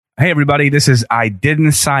Hey, everybody, this is I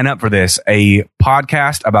Didn't Sign Up for This, a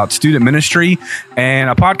podcast about student ministry and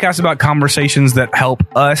a podcast about conversations that help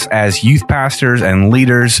us as youth pastors and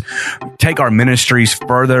leaders take our ministries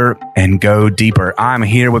further and go deeper. I'm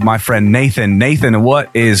here with my friend Nathan. Nathan,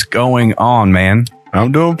 what is going on, man?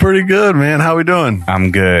 I'm doing pretty good, man. How we doing?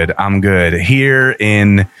 I'm good. Here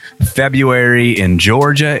in February in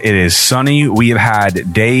Georgia, it is sunny. We have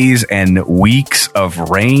had days and weeks of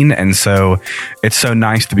rain, and so it's so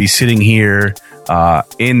nice to be sitting here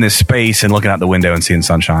in this space and looking out the window and seeing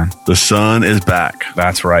sunshine. The sun is back.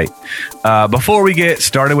 That's right. Before we get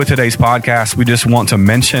started with today's podcast, we just want to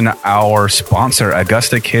mention our sponsor,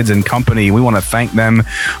 Augusta Kids and Company. We want to thank them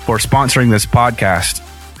for sponsoring this podcast.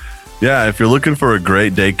 Yeah, if you're looking for a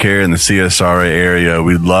great daycare in the CSRA area,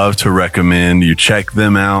 we'd love to recommend you check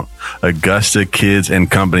them out. Augusta Kids and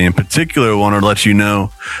Company in particular, want to let you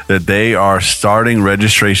know that they are starting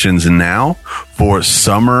registrations now for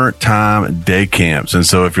summertime day camps. And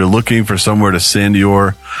so if you're looking for somewhere to send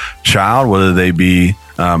your child, whether they be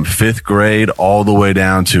fifth grade all the way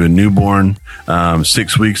down to a newborn,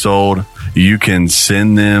 6 weeks old, you can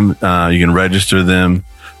send them, you can register them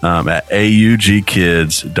at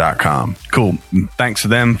augkids.com. Cool. Thanks to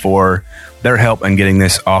them for their help in getting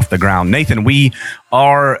this off the ground. Nathan, we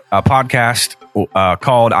are a podcast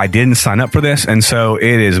called I Didn't Sign Up for This. And so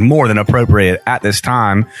it is more than appropriate at this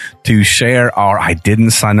time to share our I Didn't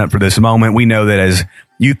Sign Up for This moment. We know that as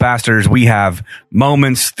youth pastors, we have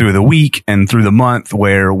moments through the week and through the month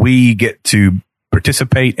where we get to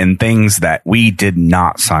participate in things that we did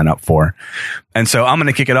not sign up for. And so I'm going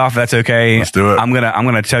to kick it off. If that's okay. Let's do it. I'm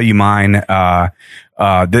going to tell you mine.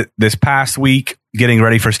 This past week, getting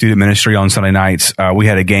ready for student ministry on Sunday nights, we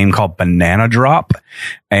had a game called Banana Drop.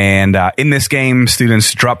 And in this game,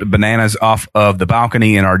 students dropped bananas off of the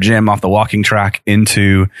balcony in our gym, off the walking track,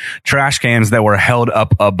 into trash cans that were held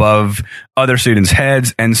up above other students'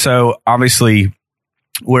 heads. And so obviously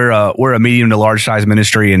we're a medium to large size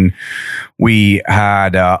ministry, and we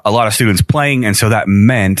had a lot of students playing. And so that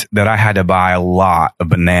meant that I had to buy a lot of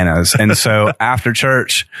bananas. And so after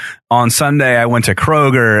church on Sunday, I went to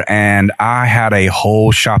Kroger and I had a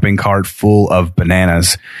whole shopping cart full of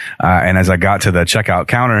bananas. And as I got to the checkout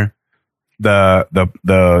counter,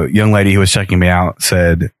 the young lady who was checking me out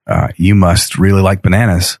said, you must really like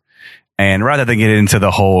bananas. And rather than get into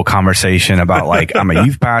the whole conversation about like, I'm a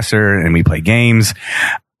youth pastor and we play games,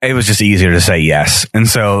 it was just easier to say yes. And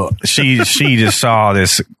so she just saw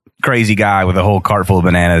this crazy guy with a whole cart full of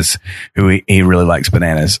bananas who he really likes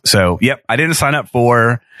bananas. So, yep, I didn't sign up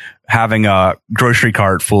for having a grocery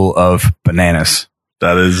cart full of bananas.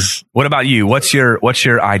 That is. What about you? What's your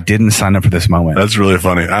I didn't sign up for this moment? That's really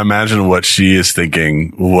funny. I imagine what she is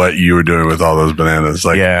thinking, what you were doing with all those bananas.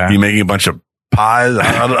 Like, you making a bunch of pies?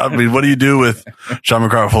 I mean, what do you do with shopping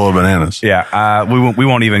cart full of bananas? Yeah, we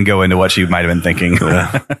won't even go into what she might have been thinking.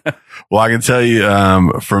 Yeah. Well, I can tell you,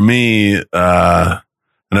 for me, I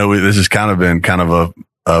know this has kind of been kind of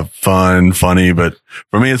a funny, but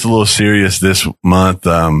for me, it's a little serious this month.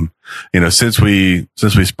 Since we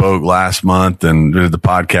spoke last month and did the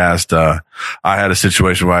podcast, I had a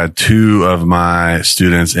situation where I had two of my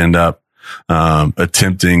students end up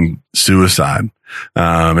attempting suicide.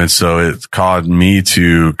 And so it caused me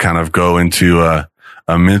to kind of go into a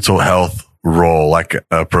mental health role, like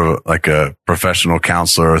a professional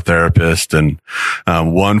counselor or therapist, and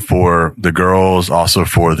one for the girls, also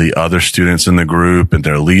for the other students in the group and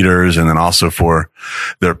their leaders, and then also for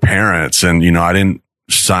their parents. And, I didn't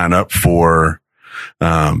sign up for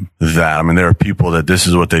that. I mean, there are people that this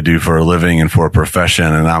is what they do for a living and for a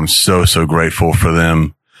profession, and I'm so grateful for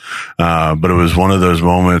them. But it was one of those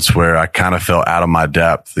moments where I kind of felt out of my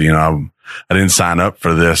depth. I didn't sign up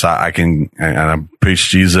for this. I preach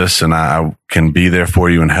Jesus and I can be there for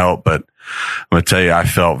you and help. But I'm going to tell you, I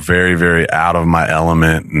felt very, very out of my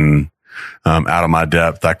element and, out of my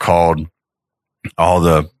depth. I called all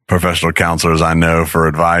the professional counselors I know for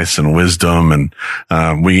advice and wisdom. And,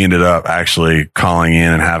 we ended up actually calling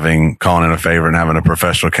in a favor and having a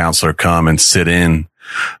professional counselor come and sit in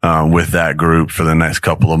with that group for the next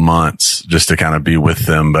couple of months just to kind of be with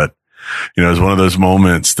them. But, it was one of those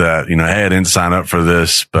moments that, hey, I didn't sign up for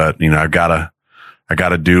this, but, I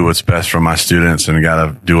gotta do what's best for my students and I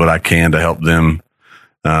gotta do what I can to help them,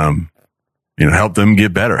 help them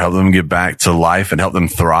get better, help them get back to life and help them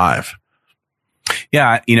thrive.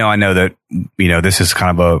 Yeah. I know that, this is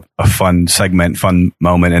kind of a fun segment, fun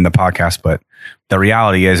moment in the podcast, but the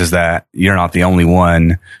reality is that you're not the only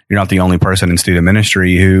one. You're not the only person in student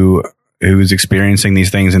ministry who who's experiencing these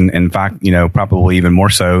things. And in fact, probably even more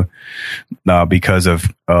so because of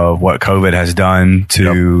what COVID has done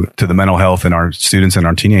to the mental health in our students and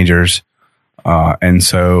our teenagers. And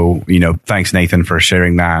so, thanks, Nathan, for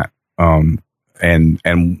sharing that.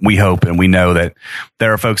 And we hope and we know that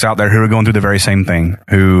there are folks out there who are going through the very same thing,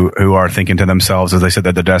 who are thinking to themselves, as they sit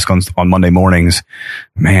at the desk on Monday mornings,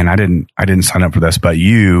 man, I didn't sign up for this, but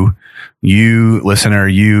you listener,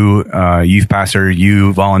 you youth pastor,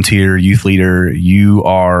 you volunteer, youth leader, you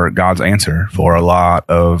are God's answer for a lot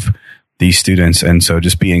of these students. And so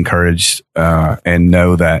just be encouraged, and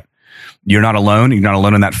know that you're not alone. You're not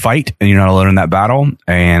alone in that fight, and you're not alone in that battle,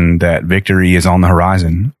 and that victory is on the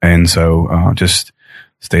horizon. And so just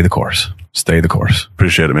stay the course. Stay the course.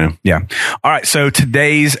 Appreciate it, man. Yeah. All right. So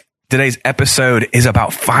today's episode is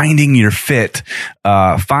about finding your fit.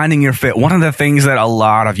 Finding your fit. One of the things that a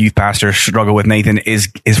lot of youth pastors struggle with, Nathan, is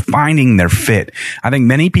finding their fit. I think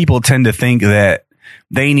many people tend to think that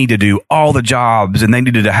they need to do all the jobs and they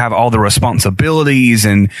need to have all the responsibilities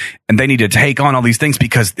and they need to take on all these things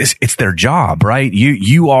because it's their job, right?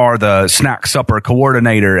 You are the snack supper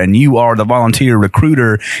coordinator, and you are the volunteer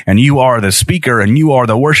recruiter, and you are the speaker, and you are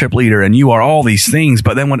the worship leader, and you are all these things.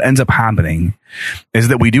 But then what ends up happening is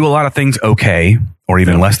that we do a lot of things okay, or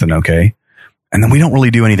even less than okay, and then we don't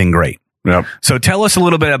really do anything great. Yep. So tell us a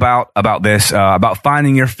little bit about this, about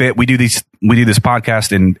finding your fit. We do this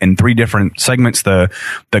podcast in three different segments: the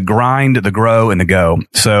grind, the grow, and the go.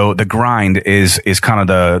 So the grind is kind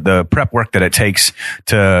of the prep work that it takes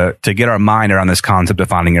to get our mind around this concept of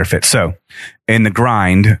finding your fit. So in the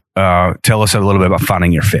grind, tell us a little bit about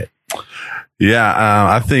finding your fit. Yeah,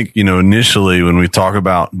 I think, initially when we talk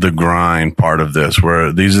about the grind part of this,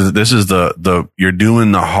 where this is the you're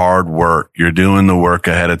doing the hard work, you're doing the work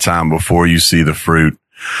ahead of time before you see the fruit.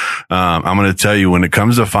 I'm going to tell you, when it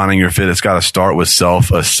comes to finding your fit, it's got to start with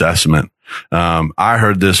self-assessment. I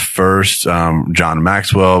heard this first, John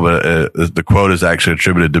Maxwell, but the quote is actually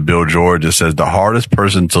attributed to Bill George. It says, "The hardest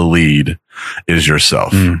person to lead is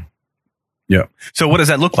yourself." Yeah. So what does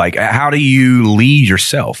that look like? How do you lead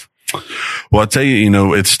yourself? Well, I'll tell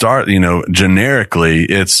you, generically,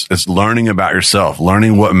 it's learning about yourself,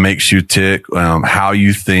 learning what makes you tick, how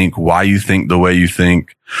you think, why you think the way you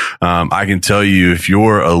think. I can tell you, if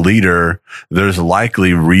you're a leader, there's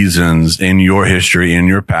likely reasons in your history, in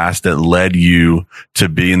your past, that led you to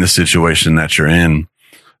be in the situation that you're in.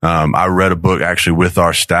 I read a book actually with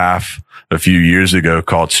our staff a few years ago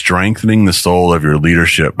called "Strengthening the Soul of Your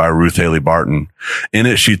Leadership" by Ruth Haley Barton. In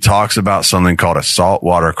it, she talks about something called a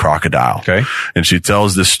saltwater crocodile. Okay. And she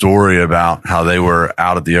tells this story about how they were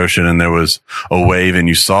out at the ocean and there was a wave and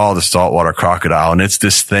you saw the saltwater crocodile, and it's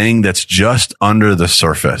this thing that's just under the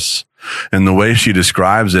surface. And the way she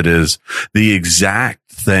describes it is the exact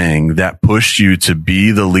thing that pushed you to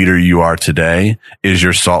be the leader you are today is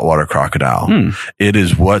your saltwater crocodile. It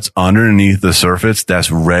is what's underneath the surface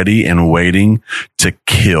that's ready and waiting to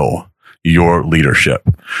kill your leadership.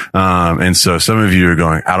 And so some of you are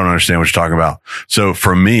going, I don't understand what you're talking about. So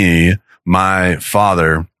for me, my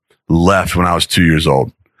father left when I was 2 years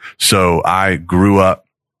old. So I grew up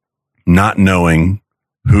not knowing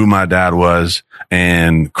who my dad was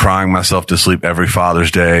and crying myself to sleep every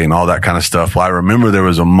Father's Day and all that kind of stuff. Well, I remember there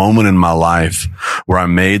was a moment in my life where I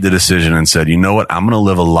made the decision and said, you know what? I'm going to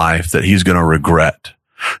live a life that he's going to regret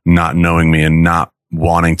not knowing me and not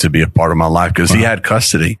wanting to be a part of my life, because he had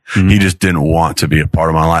custody. He just didn't want to be a part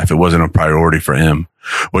of my life. It wasn't a priority for him.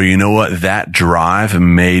 Well, you know what? That drive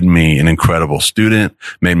made me an incredible student,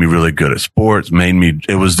 made me really good at sports,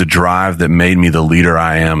 it was the drive that made me the leader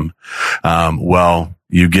I am. Well,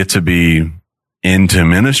 you get to be into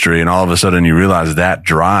ministry and all of a sudden you realize that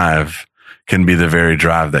drive can be the very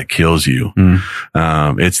drive that kills you.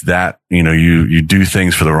 It's that, you do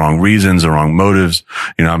things for the wrong reasons, the wrong motives.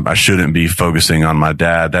 I shouldn't be focusing on my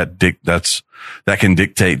dad. That can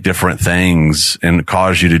dictate different things and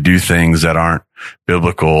cause you to do things that aren't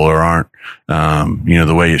biblical or aren't,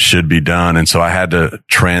 the way it should be done. And so I had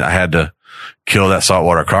to kill that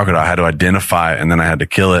saltwater crocodile. I had to identify it, and then I had to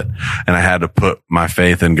kill it, and I had to put my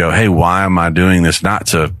faith and go, hey, why am I doing this? Not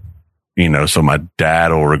to, so my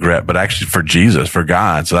dad will regret, but actually for Jesus, for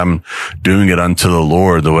God. So I'm doing it unto the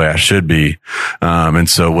Lord the way I should be. And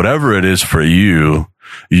so whatever it is for you,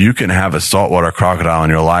 you can have a saltwater crocodile in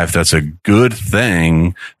your life that's a good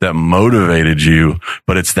thing that motivated you,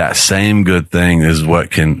 but it's that same good thing is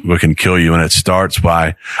what can kill you. And it starts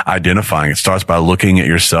by identifying. It starts by looking at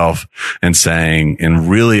yourself and saying, and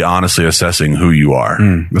really honestly assessing who you are.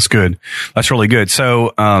 That's good. That's really good.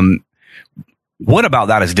 So, What about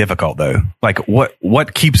that is difficult though? Like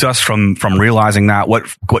what keeps us from realizing that? What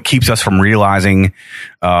keeps us from realizing,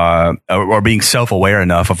 or being self-aware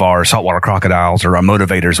enough of our saltwater crocodiles or our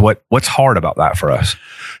motivators? What's hard about that for us?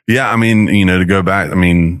 Yeah. I mean, to go back, I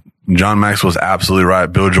mean, John Maxwell's absolutely right.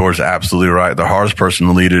 Bill George is absolutely right. The hardest person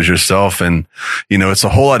to lead is yourself. And, it's a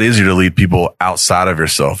whole lot easier to lead people outside of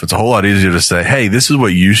yourself. It's a whole lot easier to say, hey, this is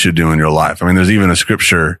what you should do in your life. I mean, there's even a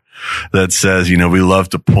scripture that says, we love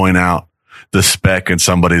to point out the speck in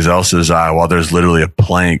somebody else's eye while there's literally a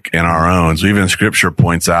plank in our own. So even scripture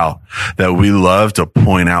points out that we love to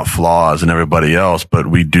point out flaws in everybody else, but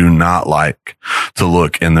we do not like to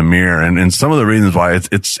look in the mirror. And some of the reasons why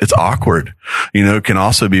it's awkward, it can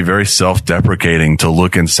also be very self-deprecating to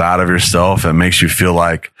look inside of yourself. It makes you feel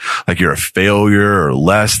like you're a failure or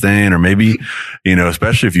less than, or maybe,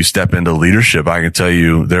 especially if you step into leadership, I can tell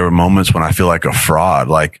you there were moments when I feel like a fraud.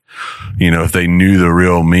 Like, if they knew the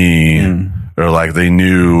real me, or like they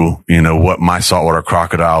knew, what my saltwater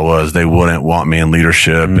crocodile was, they wouldn't want me in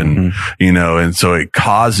leadership. And, and so it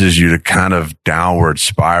causes you to kind of downward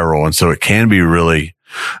spiral. And so it can be really,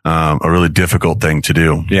 a really difficult thing to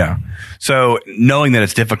do. Yeah. So knowing that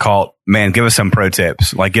it's difficult, man, give us some pro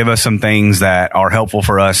tips. Like give us some things that are helpful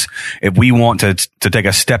for us if we want to take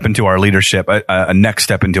a step into our leadership, a next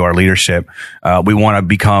step into our leadership. We want to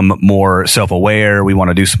become more self-aware. We want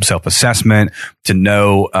to do some self-assessment to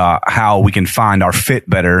know how we can find our fit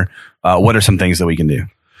better. What are some things that we can do?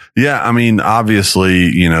 Yeah. I mean,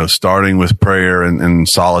 obviously, starting with prayer and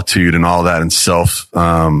solitude and all that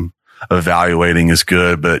and evaluating is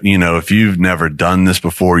good, but if you've never done this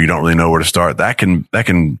before, you don't really know where to start. That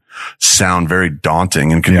can sound very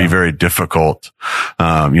daunting and can be very difficult.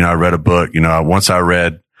 I read a book, once I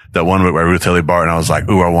read that one book by Ruth Haley Barton, I was like,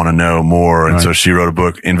 ooh, I want to know more. And so she wrote a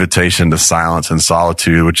book, Invitation to Silence and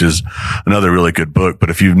Solitude, which is another really good book. But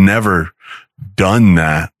if you've never done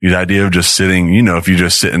that, the idea of just sitting, if you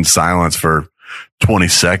just sit in silence for 20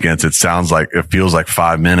 seconds, it feels like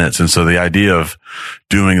 5 minutes. And so the idea of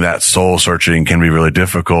doing that soul searching can be really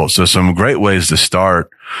difficult. So some great ways to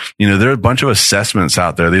start, there are a bunch of assessments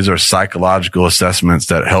out there. These are psychological assessments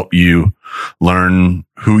that help you learn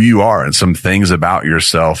who you are and some things about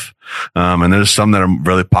yourself. And there's some that are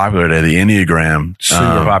really popular today. The Enneagram.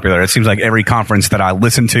 Super popular. It seems like every conference that I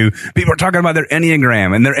listen to, people are talking about their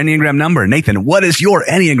Enneagram and their Enneagram number. Nathan, what is your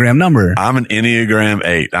Enneagram number? I'm an Enneagram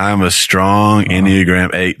 8. I'm a strong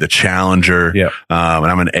Enneagram 8, the challenger. Yep. And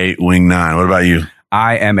I'm an 8 wing 9. What about you?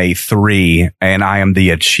 I am a 3 and I am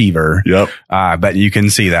the achiever. Yep. I bet you can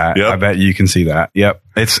see that. Yep. I bet you can see that. Yep.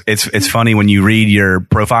 It's funny when you read your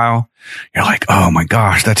profile, you're like, oh my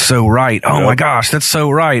gosh, that's so right. Oh my gosh, that's so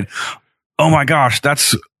right. Oh my gosh,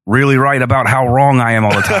 that's really right about how wrong I am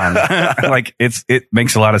all the time. Like it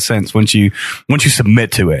makes a lot of sense once you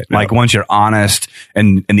submit to it. Like once you're honest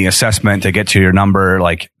in the assessment to get to your number,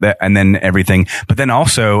 like that, and then everything. But then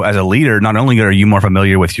also as a leader, not only are you more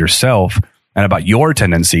familiar with yourself and about your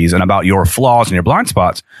tendencies and about your flaws and your blind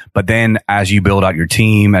spots, but then as you build out your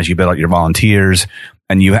team, as you build out your volunteers,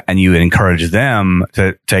 and you encourage them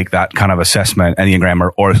to take that kind of assessment,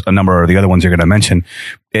 Enneagram or a number of the other ones you're going to mention,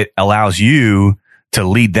 it allows you to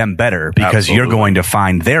lead them better because you're going to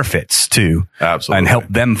find their fits too. Absolutely. And help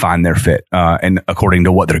them find their fit, and according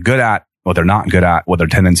to what they're good at, what they're not good at, what their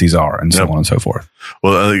tendencies are, and so on and so forth.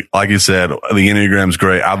 Well, like you said, the Enneagram's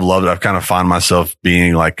great. I've loved it. I've kind of find myself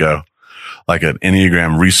being like an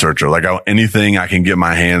Enneagram researcher, anything I can get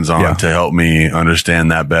my hands on to help me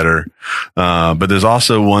understand that better. But there's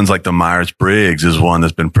also ones like the Myers-Briggs is one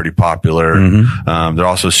that's been pretty popular. Mm-hmm. There are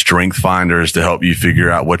also strength finders to help you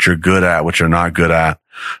figure out what you're good at, what you're not good at.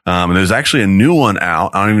 And there's actually a new one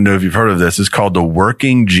out. I don't even know if you've heard of this. It's called The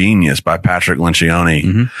Working Genius by Patrick Lencioni.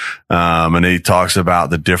 Mm-hmm. And he talks about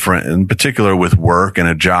the different, in particular with work and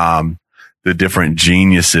a job, the different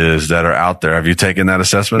geniuses that are out there. Have you taken that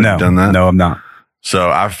assessment? No, Have you done that? No, I'm not. So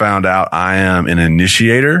I found out I am an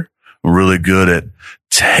initiator. I'm really good at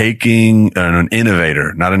taking an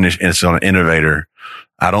innovator, not an innovator.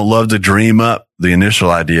 I don't love to dream up the initial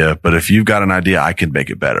idea, but if you've got an idea, I can make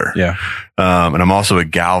it better. Yeah. And I'm also a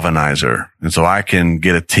galvanizer. And so I can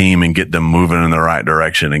get a team and get them moving in the right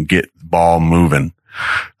direction and get the ball moving.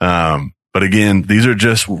 But again, these are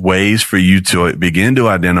just ways for you to begin to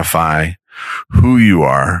identify who you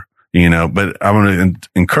are, but I want to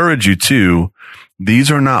encourage you too. These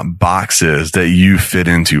are not boxes that you fit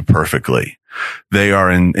into perfectly. They are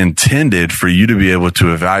intended for you to be able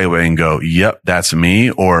to evaluate and go, yep, that's me,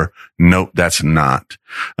 or nope, that's not.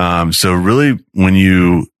 So really when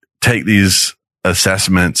you take these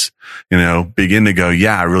assessments, begin to go,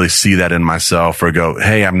 yeah, I really see that in myself, or go,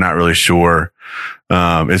 hey, I'm not really sure.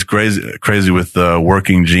 It's crazy with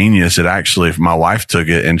Working Genius. It actually, my wife took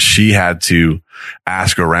it and she had to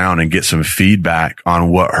ask around and get some feedback on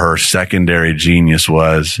what her secondary genius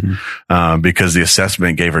was, because the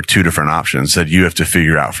assessment gave her two different options that you have to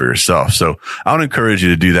figure out for yourself. So I would encourage you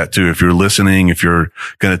to do that too. If you're listening, if you're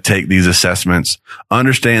going to take these assessments,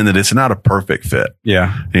 understand that it's not a perfect fit.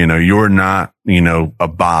 Yeah. You're not, a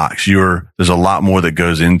box. There's a lot more that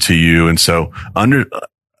goes into you. And so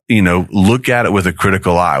look at it with a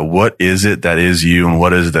critical eye. What is it that is you and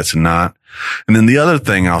what is it that's not? And then the other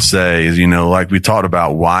thing I'll say is, like we talked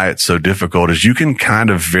about why it's so difficult is you can kind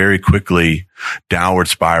of very quickly downward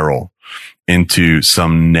spiral into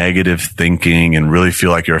some negative thinking and really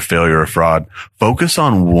feel like you're a failure or a fraud. Focus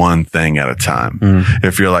on one thing at a time.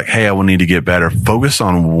 If you're like, hey, I will need to get better, focus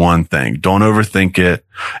on one thing. Don't overthink it.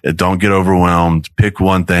 Don't get overwhelmed. Pick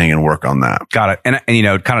one thing and work on that. Got it.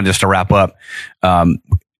 And kind of just to wrap up,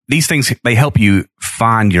 these things, they help you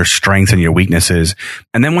find your strengths and your weaknesses.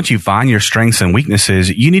 And then once you find your strengths and weaknesses,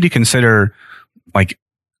 you need to consider, like,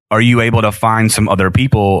 are you able to find some other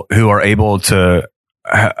people who are able to,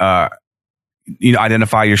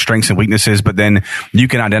 identify your strengths and weaknesses, but then you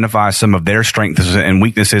can identify some of their strengths and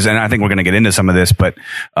weaknesses. And I think we're going to get into some of this, but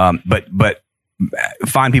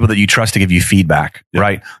find people that you trust to give you feedback,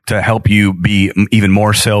 right? To help you be even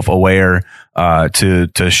more self-aware,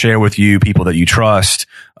 to share with you people that you trust,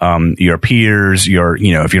 your peers,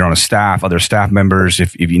 if you're on a staff, other staff members,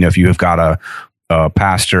 if you have got a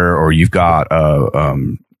pastor or you've got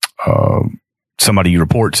somebody you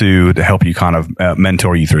report to help you kind of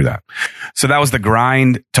mentor you through that. So that was the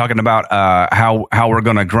grind, talking about how we're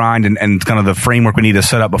going to grind and kind of the framework we need to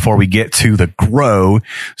set up before we get to the grow.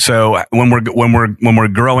 So when we're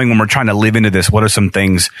growing, when we're trying to live into this, what are some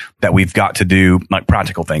things that we've got to do, like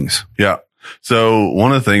practical things? Yeah. So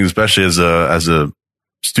one of the things, especially as a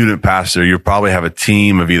student pastor, you'll probably have a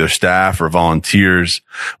team of either staff or volunteers.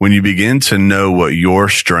 When you begin to know what your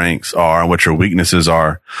strengths are and what your weaknesses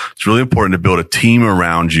are, it's really important to build a team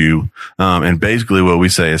around you. And basically what we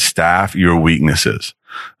say is staff your weaknesses.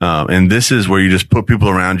 And this is where you just put people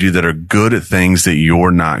around you that are good at things that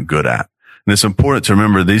you're not good at. And it's important to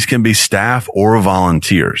remember these can be staff or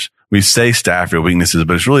volunteers. We say staff your weaknesses,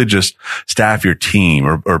 but it's really just staff your team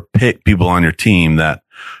or pick people on your team that,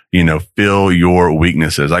 fill your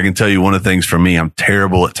weaknesses. I can tell you one of the things for me, I'm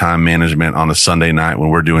terrible at time management on a Sunday night when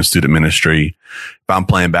we're doing student ministry. If I'm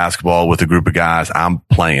playing basketball with a group of guys, I'm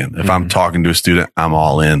playing. If I'm talking to a student, I'm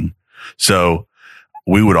all in. So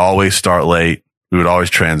we would always start late. We would always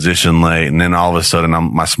transition late. And then all of a sudden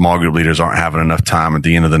my small group leaders aren't having enough time at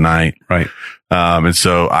the end of the night. Right. And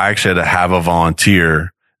so I actually had to have a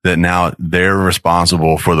volunteer that now they're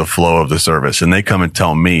responsible for the flow of the service. And they come and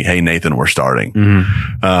tell me, hey, Nathan, we're starting.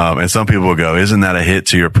 And some people will go, isn't that a hit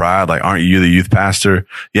to your pride? Like, aren't you the youth pastor?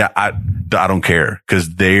 Yeah, I don't care,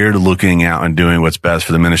 because they're looking out and doing what's best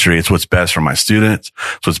for the ministry. It's what's best for my students.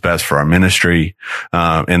 It's what's best for our ministry.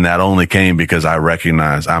 And that only came because I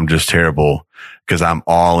recognize I'm just terrible, because I'm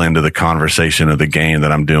all into the conversation of the game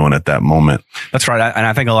that I'm doing at that moment. That's right. And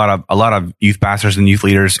I think a lot of youth pastors and youth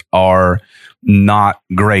leaders are not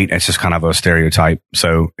great. It's just kind of a stereotype.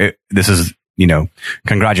 So this is,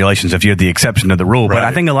 congratulations if you're the exception to the rule. Right. But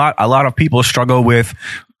I think a lot of people struggle with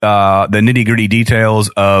the nitty gritty details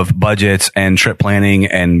of budgets and trip planning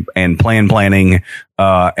and planning.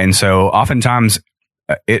 And so oftentimes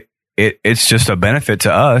it's just a benefit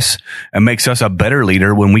to us and makes us a better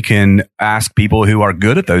leader when we can ask people who are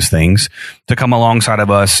good at those things to come alongside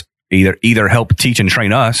of us, either help teach and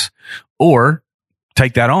train us or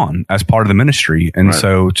take that on as part of the ministry. And right.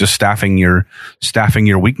 So just staffing your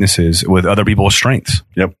weaknesses with other people's strengths.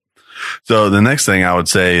 Yep. So the next thing I would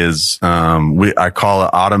say is, I call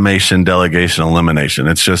it automation, delegation, elimination.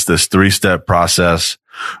 It's just this 3-step process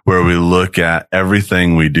where we look at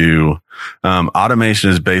everything we do.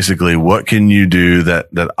 Automation is basically what can you do that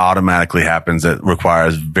automatically happens that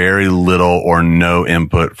requires very little or no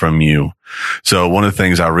input from you. So one of the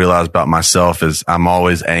things I realized about myself is I'm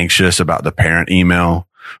always anxious about the parent email,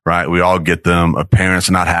 right? We all get them. A parent's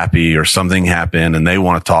not happy or something happened and they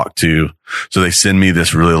want to talk to. So they send me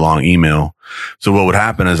this really long email. So what would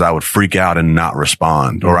happen is I would freak out and not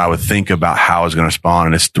respond, or I would think about how I was going to respond,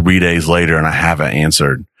 and it's 3 days later and I haven't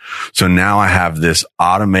answered. So now I have this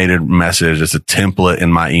automated message. It's a template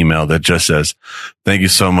in my email that just says, thank you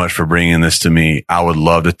so much for bringing this to me. I would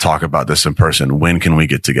love to talk about this in person. When can we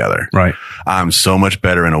get together? Right. I'm so much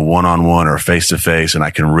better in a one-on-one or face-to-face, and I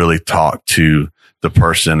can really talk to the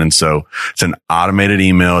person. And so it's an automated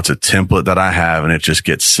email. It's a template that I have, and it just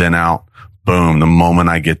gets sent out. Boom. The moment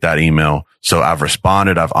I get that email, So I've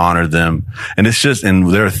responded, I've honored them. And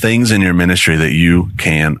and there are things in your ministry that you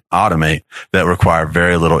can automate that require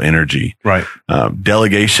very little energy. Right.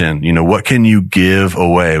 Delegation, what can you give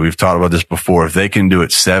away? We've talked about this before. If they can do it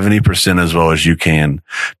 70% as well as you can,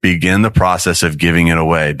 begin the process of giving it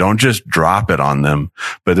away. Don't just drop it on them,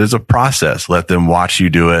 but there's a process. Let them watch you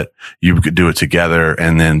do it. You could do it together,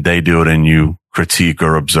 and then they do it and you critique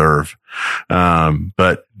or observe.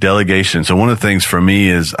 But delegation. So one of the things for me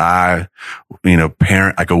is parent,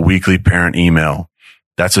 like a weekly parent email.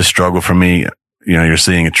 That's a struggle for me. You're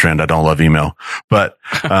seeing a trend. I don't love email, but,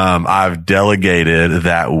 I've delegated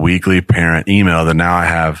that weekly parent email that now I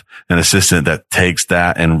have an assistant that takes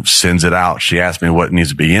that and sends it out. She asks me what needs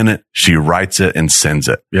to be in it. She writes it and sends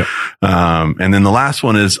it. Yep. And then the last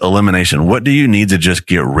one is elimination. What do you need to just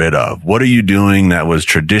get rid of? What are you doing that was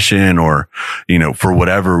tradition or, for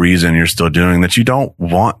whatever reason you're still doing that you don't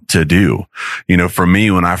want to do? For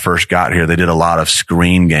me, when I first got here, they did a lot of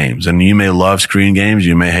screen games, and you may love screen games.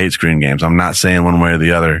 You may hate screen games. I'm not saying one way or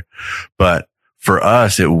the other, but for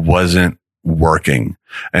us, it wasn't working.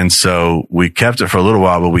 And so we kept it for a little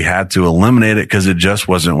while, but we had to eliminate it because it just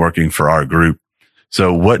wasn't working for our group.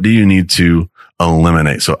 So what do you need to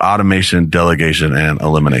eliminate? So automation, delegation, and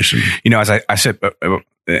elimination. As I said, and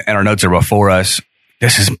our notes are before us,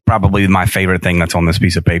 this is probably my favorite thing that's on this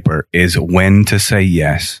piece of paper is when to say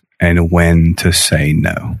yes and when to say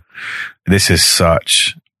no. This is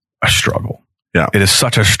such a struggle. Yeah. It is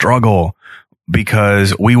such a struggle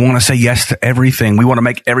because we want to say yes to everything. We want to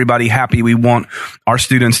make everybody happy. We want our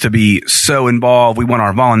students to be so involved. We want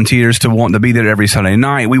our volunteers to want to be there every Sunday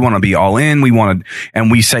night. We want to be all in. And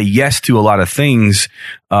we say yes to a lot of things.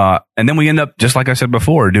 And then we end up, just like I said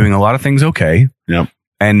before, doing a lot of things okay. Yep.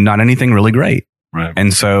 And not anything really great. Right.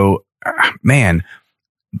 And so, man,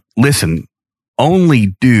 listen,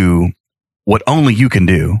 only do what only you can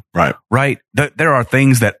do. Right. Right. There are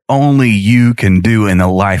things that only you can do in the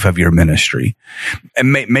life of your ministry.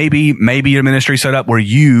 And maybe your ministry set up where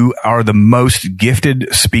you are the most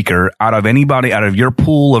gifted speaker out of anybody, out of your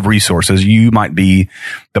pool of resources. You might be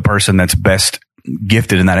the person that's best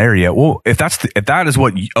gifted in that area. Well, if that is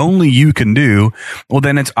what only you can do, well,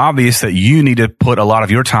 then it's obvious that you need to put a lot of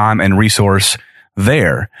your time and resource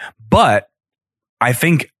there. But I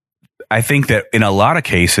think that in a lot of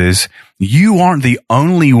cases, you aren't the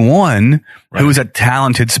only one who is a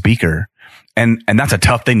talented speaker. And that's a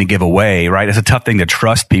tough thing to give away, right? It's a tough thing to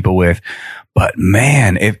trust people with. But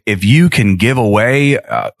man, if you can give away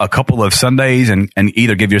a couple of Sundays and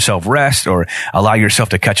either give yourself rest or allow yourself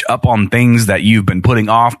to catch up on things that you've been putting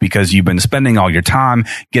off because you've been spending all your time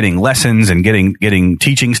getting lessons and getting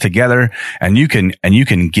teachings together, and you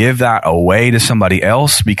can give that away to somebody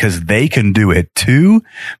else because they can do it too,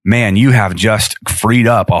 man, you have just freed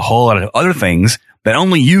up a whole lot of other things that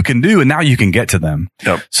only you can do, and now you can get to them.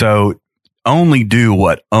 Yep. So only do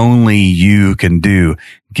what only you can do.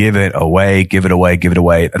 Give it away, give it away, give it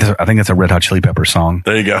away. I think that's a Red Hot Chili Peppers song.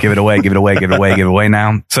 There you go. Give it away, give it away, give it away, give it away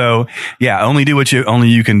now. So yeah, only do what only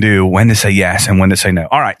you can do, when to say yes and when to say no.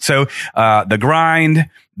 All right. So, the grind,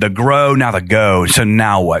 the grow, now the go. So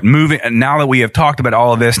now what? Now that we have talked about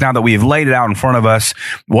all of this, now that we have laid it out in front of us,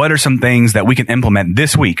 what are some things that we can implement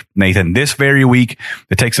this week, Nathan, this very week,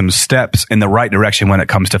 to take some steps in the right direction when it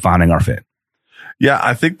comes to finding our fit? Yeah,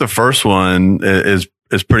 I think the first one is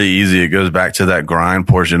pretty easy. It goes back to that grind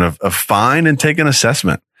portion of find and take an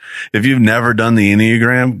assessment. If you've never done the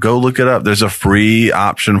Enneagram, go look it up. There's a free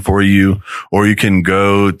option for you, or you can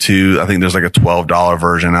go to, I think there's like a $12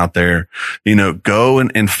 version out there. Go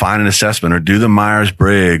and find an assessment, or do the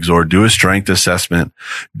Myers-Briggs, or do a strength assessment.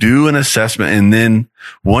 Do an assessment. And then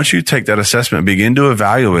once you take that assessment, begin to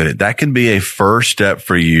evaluate it. That can be a first step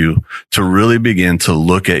for you to really begin to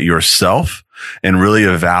look at yourself and really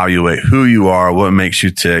evaluate who you are, what makes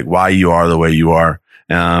you tick, why you are the way you are,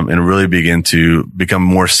 and really begin to become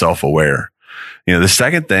more self-aware. The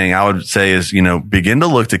second thing I would say is, begin to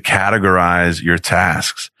look to categorize your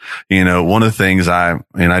tasks. One of the things I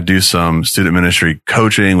do some student ministry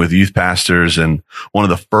coaching with youth pastors, and one of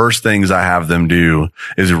the first things I have them do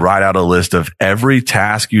is write out a list of every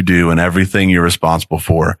task you do and everything you're responsible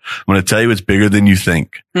for. I'm going to tell you, it's bigger than you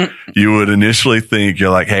think. You would initially think you're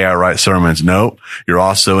like, hey, I write sermons. Nope. You're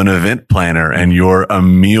also an event planner, and you're a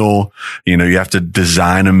meal. You have to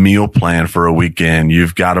design a meal plan for a weekend.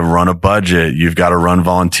 You've got to run a budget. You've got to run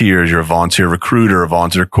volunteers. You're a volunteer recruiter, a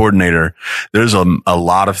volunteer coordinator. There's a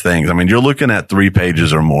lot of things. I mean, you're looking at 3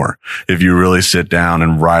 pages or more if you really sit down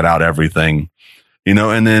and write out everything.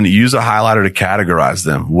 And then use a highlighter to categorize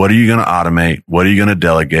them. What are you going to automate? What are you going to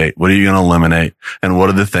delegate? What are you going to eliminate? And what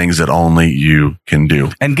are the things that only you can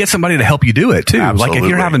do? And get somebody to help you do it too. Absolutely. Like if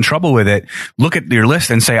you're having trouble with it, look at your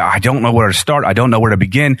list and say, I don't know where to start. I don't know where to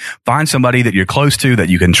begin. Find somebody that you're close to, that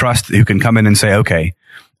you can trust, who can come in and say, okay,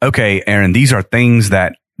 Aaron, these are things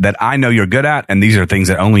that I know you're good at, and these are things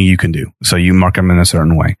that only you can do. So you mark them in a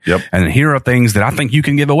certain way. Yep. And here are things that I think you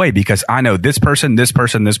can give away, because I know this person, this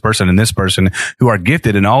person, this person, and this person who are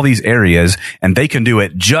gifted in all these areas, and they can do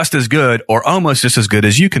it just as good or almost just as good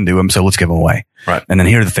as you can do them. So let's give them away. Right. And then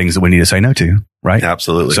here are the things that we need to say no to. Right.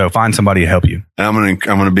 Absolutely. So find somebody to help you. And I'm going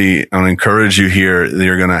to encourage you here that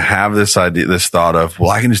you're going to have this idea, this thought of, well,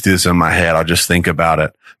 I can just do this in my head. I'll just think about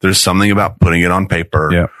it. There's something about putting it on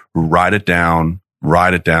paper. Yeah. Write it down,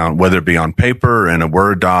 whether it be on paper or in a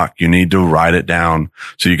Word doc. You need to write it down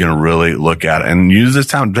so you can really look at it and use this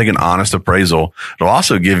time to take an honest appraisal. It'll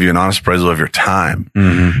also give you an honest appraisal of your time.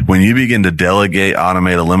 Mm-hmm. When you begin to delegate,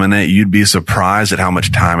 automate, eliminate, you'd be surprised at how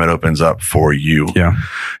much time it opens up for you. Yeah.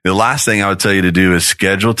 The last thing I would tell you to do is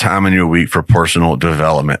schedule time in your week for personal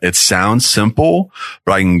development. It sounds simple,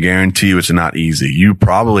 but I can guarantee you it's not easy. You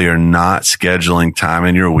probably are not scheduling time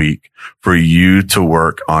in your week for you to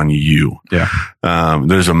work on you. Yeah.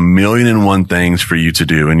 There's 1,000,001 things for you to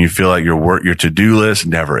do, and you feel like your to-do list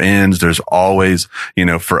never ends. There's always,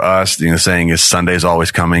 for us, the saying is Sunday's always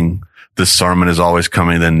coming. The sermon is always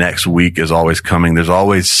coming. The next week is always coming. There's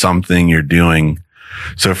always something you're doing.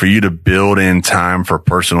 So for you to build in time for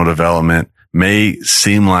personal development may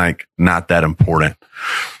seem like not that important.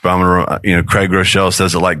 But Craig Rochelle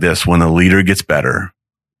says it like this: when a leader gets better,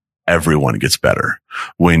 everyone gets better.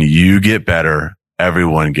 When you get better,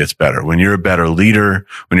 everyone gets better. When you're a better leader,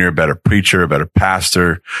 when you're a better preacher, a better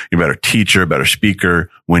pastor, you're a better teacher, a better speaker,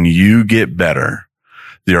 when you get better,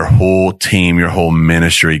 your whole team, your whole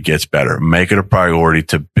ministry gets better. Make it a priority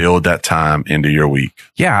to build that time into your week.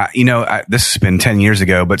 Yeah. This has been 10 years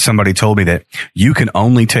ago, but somebody told me that you can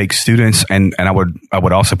only take students, and I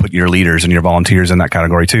would also put your leaders and your volunteers in that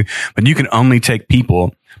category too, but you can only take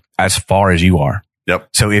people as far as you are. Yep.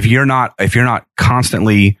 So if you're not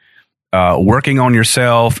constantly working on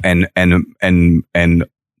yourself and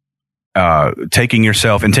taking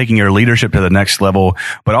yourself and taking your leadership to the next level,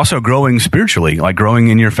 but also growing spiritually, like growing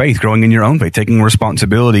in your faith, growing in your own faith, taking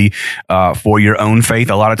responsibility for your own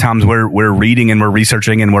faith. A lot of times we're reading and we're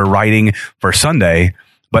researching and we're writing for Sunday,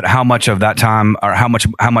 but how much of that time, or how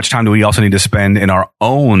much time do we also need to spend in our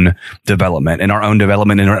own development, in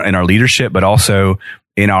our leadership, but also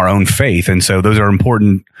in our own faith? And so those are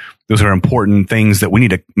important things that we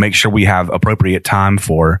need to make sure we have appropriate time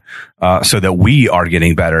for, so that we are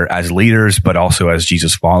getting better as leaders, but also as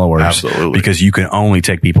Jesus followers. Absolutely. Because you can only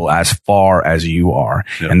take people as far as you are.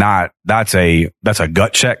 Yep. And that's a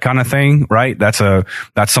gut check kind of thing, right? That's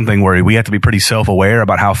something where we have to be pretty self-aware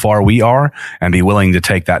about how far we are and be willing to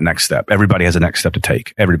take that next step. Everybody has a next step to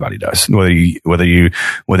take. Everybody does. Whether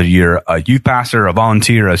you're a youth pastor, a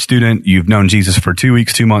volunteer, a student, you've known Jesus for 2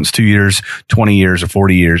 weeks, 2 months, 2 years, 20 years, or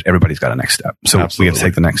 40 years, everybody's got a next step. So Absolutely. We have to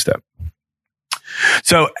take the next step.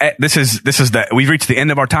 So we've reached the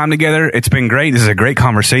end of our time together. It's been great. This is a great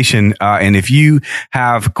conversation. And if you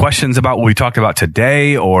have questions about what we talked about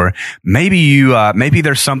today, or maybe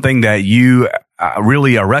there's something that you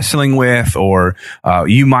really are wrestling with, or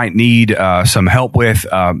you might need some help with,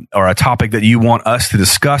 or a topic that you want us to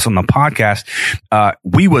discuss on the podcast,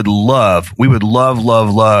 we would love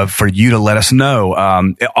for you to let us know.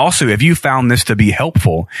 Also, if you found this to be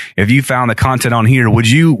helpful, if you found the content on here, would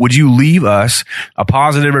you leave us a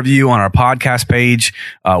positive review on our podcast page?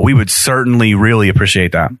 We would certainly really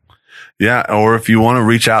appreciate that. Yeah. Or if you want to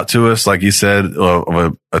reach out to us, like you said,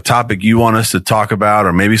 a topic you want us to talk about,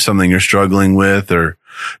 or maybe something you're struggling with, or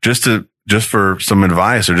just for some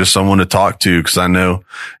advice, or just someone to talk to. Cause I know,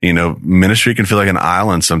 ministry can feel like an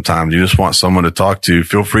island sometimes. You just want someone to talk to.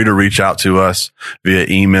 Feel free to reach out to us via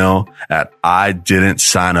email at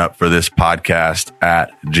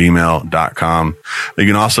ididn'tsignup@gmail.com. You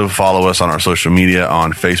can also follow us on our social media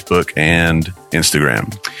on Facebook and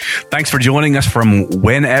Instagram. Thanks for joining us from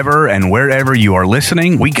whenever and wherever you are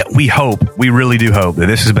listening. We really do hope that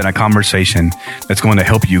this has been a conversation that's going to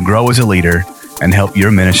help you grow as a leader and help your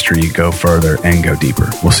ministry go further and go deeper.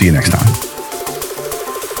 We'll see you next time.